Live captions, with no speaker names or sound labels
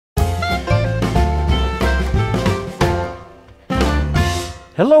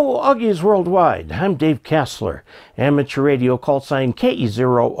Hello, Augies Worldwide. I'm Dave Kassler, amateur radio call sign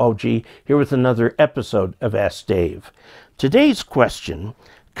KE0OG, here with another episode of Ask Dave. Today's question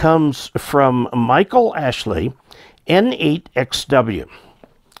comes from Michael Ashley, N8XW,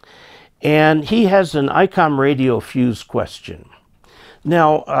 and he has an Icom radio fuse question.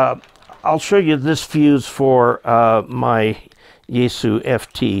 Now, I'll show you this fuse for my Yaesu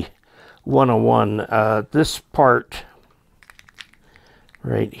FT101. This part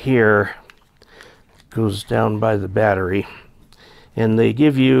right here goes down by the battery, and they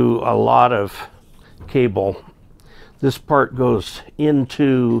give you a lot of cable. This part goes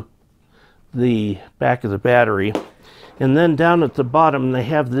into the back of the battery, and then down at the bottom they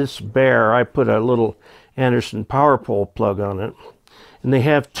have this bare. I put a little Anderson power pole plug on it, and they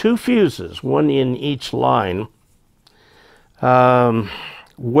have two fuses, one in each line,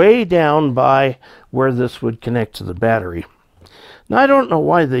 way down by where this would connect to the battery. Now, I don't know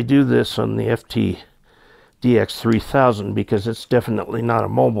why they do this on the FT DX3000, because it's definitely not a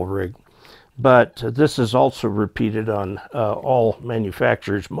mobile rig, but this is also repeated on all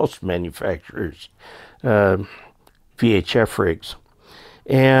manufacturers, most manufacturers, VHF rigs.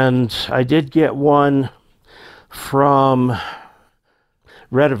 And I did get one from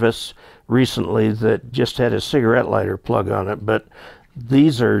Retevis recently that just had a cigarette lighter plug on it, but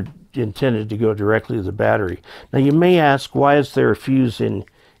these are intended to go directly to the battery. Now, you may ask, why is there a fuse in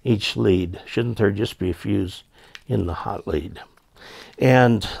each lead? Shouldn't there just be a fuse in the hot lead?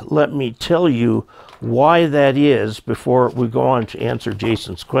 And let me tell you why that is before we go on to answer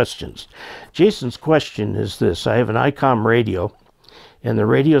Jason's questions. Jason's question is this: I have an Icom radio, and the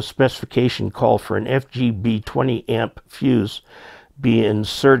radio specification call for an FGB 20 amp fuse be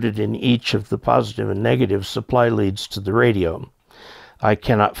inserted in each of the positive and negative supply leads to the radio. I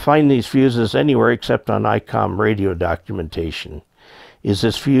cannot find these fuses anywhere except on Icom radio documentation. Is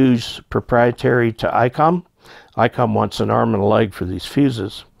this fuse proprietary to Icom? Icom wants an arm and a leg for these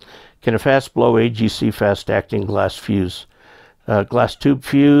fuses. Can a fast blow AGC fast acting glass tube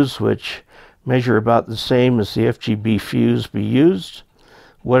fuse, which measure about the same as the FGB fuse, be used?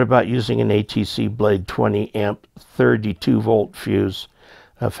 What about using an ATC blade 20 amp 32 volt fuse,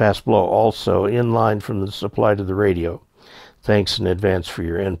 fast blow also, in line from the supply to the radio? Thanks in advance for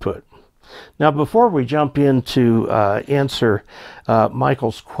your input. Now, before we jump into answer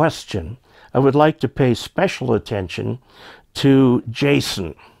Michael's question, I would like to pay special attention to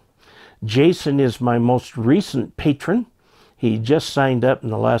Jason. Jason is my most recent patron. He just signed up in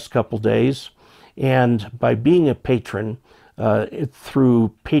the last couple days, and by being a patron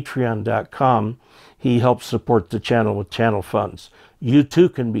through patreon.com, he helps support the channel with channel funds. You too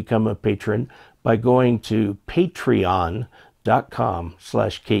can become a patron by going to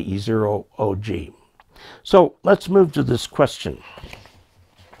patreon.com/KE0OG. So let's move to this question.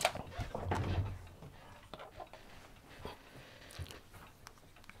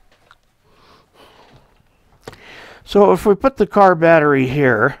 So if we put the car battery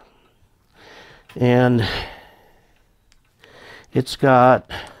here, and it's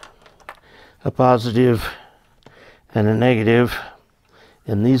got a positive and a negative,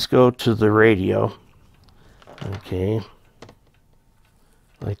 and these go to the radio, okay,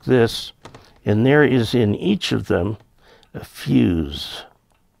 like this, and there is in each of them a fuse,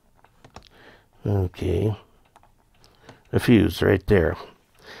 okay, a fuse right there,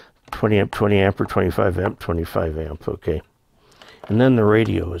 20 amp, 20 amp, or 25 amp, 25 amp, okay, and then the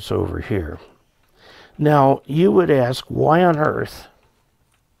radio is over here. Now, you would ask, why on earth,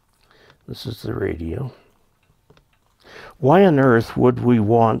 this is the radio, why on earth would we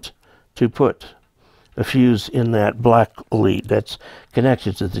want to put a fuse in that black lead that's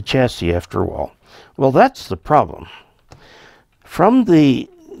connected to the chassis after all? Well, that's the problem. From the,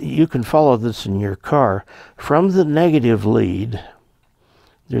 you can follow this in your car, from the negative lead,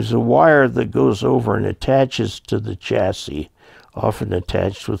 there's a wire that goes over and attaches to the chassis, often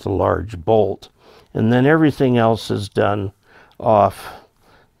attached with a large bolt, and then everything else is done off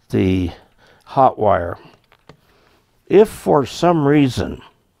the hot wire. If for some reason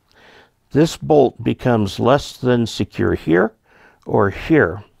this bolt becomes less than secure here or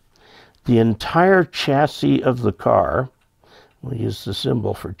here, the entire chassis of the car, we'll use the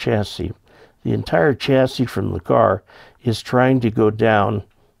symbol for chassis, the entire chassis from the car is trying to go down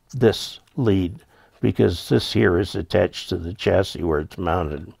this lead, because this here is attached to the chassis where it's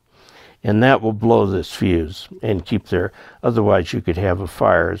mounted. And that will blow this fuse and keep there. Otherwise, you could have a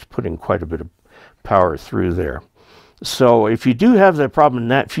fire. It's putting quite a bit of power through there. So if you do have that problem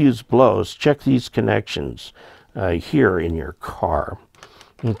and that fuse blows, check these connections here in your car.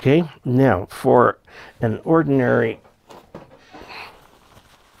 Okay, now for an ordinary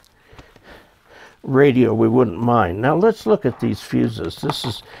radio, we wouldn't mind. Now let's look at these fuses. This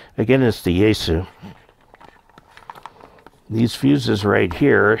is, again, it's the Yaesu. These fuses right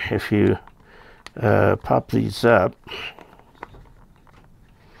here, if you pop these up,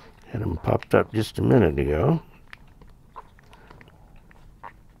 had them popped up just a minute ago.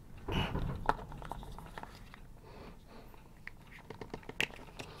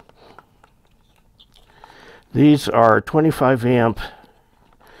 These are 25 amp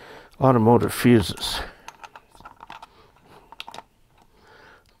automotive fuses.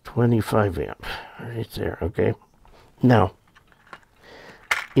 25 amp, right there, okay? Now,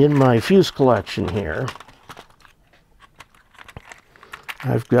 in my fuse collection here,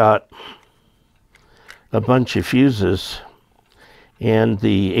 I've got a bunch of fuses, and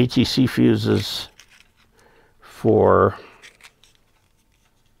the ATC fuses for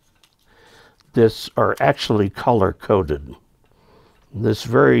this are actually color coded. This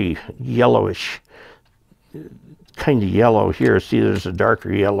very yellowish, kind of yellow here. See, there's a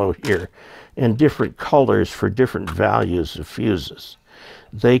darker yellow here, and different colors for different values of fuses.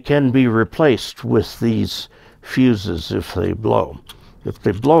 They can be replaced with these fuses if they blow. If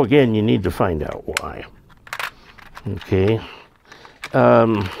they blow again, you need to find out why. Okay.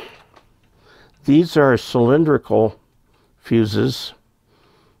 These are cylindrical fuses,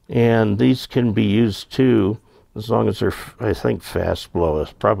 and these can be used too, as long as they're, I think, fast blow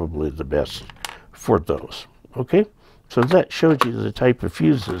is probably the best for those. Okay, so that shows you the type of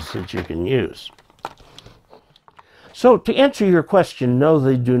fuses that you can use. So to answer your question, no,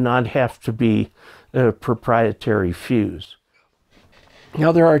 they do not have to be a proprietary fuse.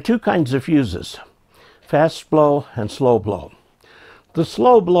 Now there are two kinds of fuses, fast blow and slow blow. The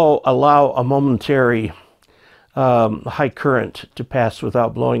slow blow allow a momentary high current to pass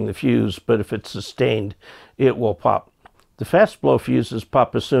without blowing the fuse, but if it's sustained, it will pop. The fast blow fuses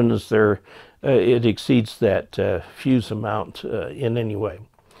pop as soon as it exceeds that fuse amount in any way.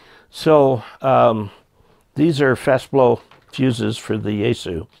 So these are fast blow fuses for the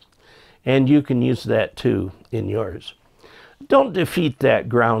Yaesu, and you can use that too in yours. Don't defeat that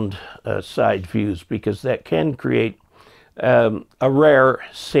ground side fuse, because that can create a rare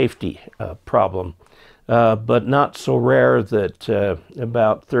safety problem. But not so rare that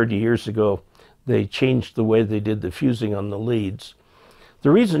about 30 years ago they changed the way they did the fusing on the leads.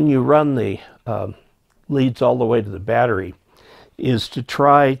 The reason you run the leads all the way to the battery is to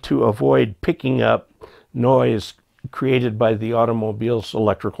try to avoid picking up noise created by the automobile's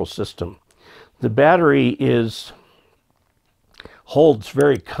electrical system. The battery holds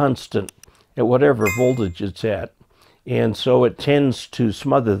very constant at whatever voltage it's at, and so it tends to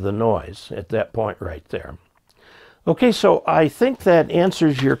smother the noise at that point right there. Okay, so I think that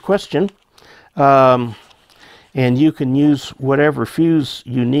answers your question. And you can use whatever fuse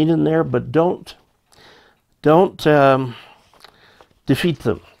you need in there, but don't defeat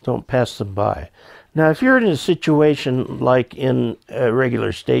them. Don't pass them by. Now, if you're in a situation like in a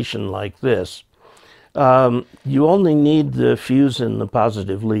regular station like this, you only need the fuse in the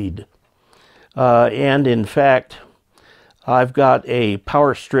positive lead. And in fact, I've got a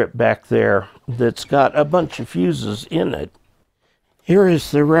power strip back there that's got a bunch of fuses in it. Here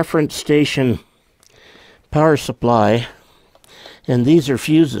is the reference station power supply, and these are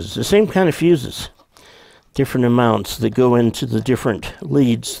fuses, the same kind of fuses, different amounts that go into the different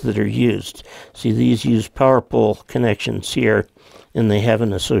leads that are used. See, these use power pole connections here, and they have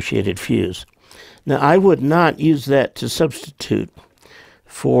an associated fuse. Now, I would not use that to substitute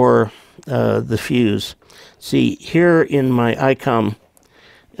for the fuse. See, here in my Icom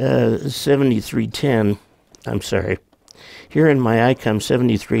 7310, I'm sorry, here in my Icom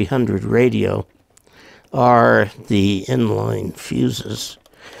 7300 radio are the inline fuses.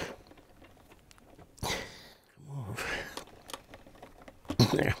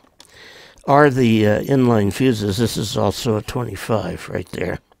 There are the inline fuses. This is also a 25 right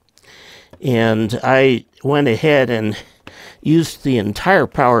there. And I went ahead and used the entire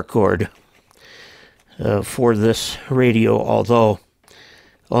power cord for this radio, although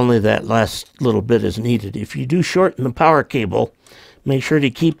only that last little bit is needed. If you do shorten the power cable, make sure to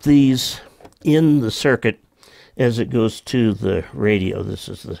keep these in the circuit as it goes to the radio. This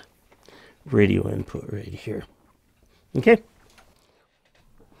is the radio input right here. Okay?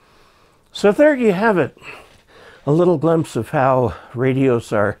 So there you have it. A little glimpse of how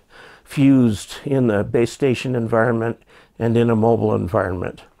radios are fused in the base station environment and in a mobile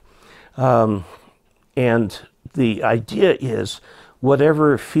environment. And the idea is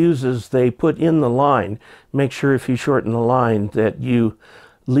whatever fuses they put in the line, make sure if you shorten the line that you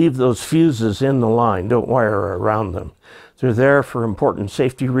leave those fuses in the line. Don't wire around them. They're there for important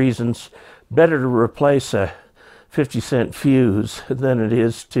safety reasons, better to replace a 50-cent fuse than it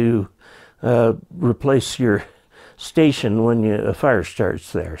is to replace your station when a fire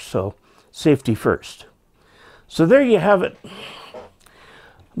starts there. So safety first. So there you have it.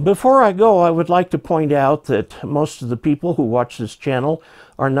 Before I go, I would like to point out that most of the people who watch this channel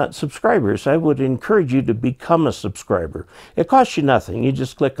are not subscribers. I would encourage you to become a subscriber. It costs you nothing. You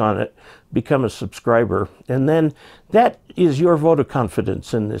just click on it, become a subscriber, and then that is your vote of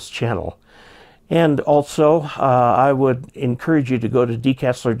confidence in this channel. And also, I would encourage you to go to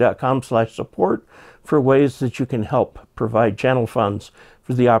dcastler.com/support for ways that you can help provide channel funds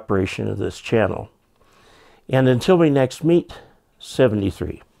for the operation of this channel. And until we next meet,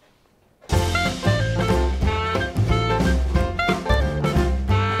 73.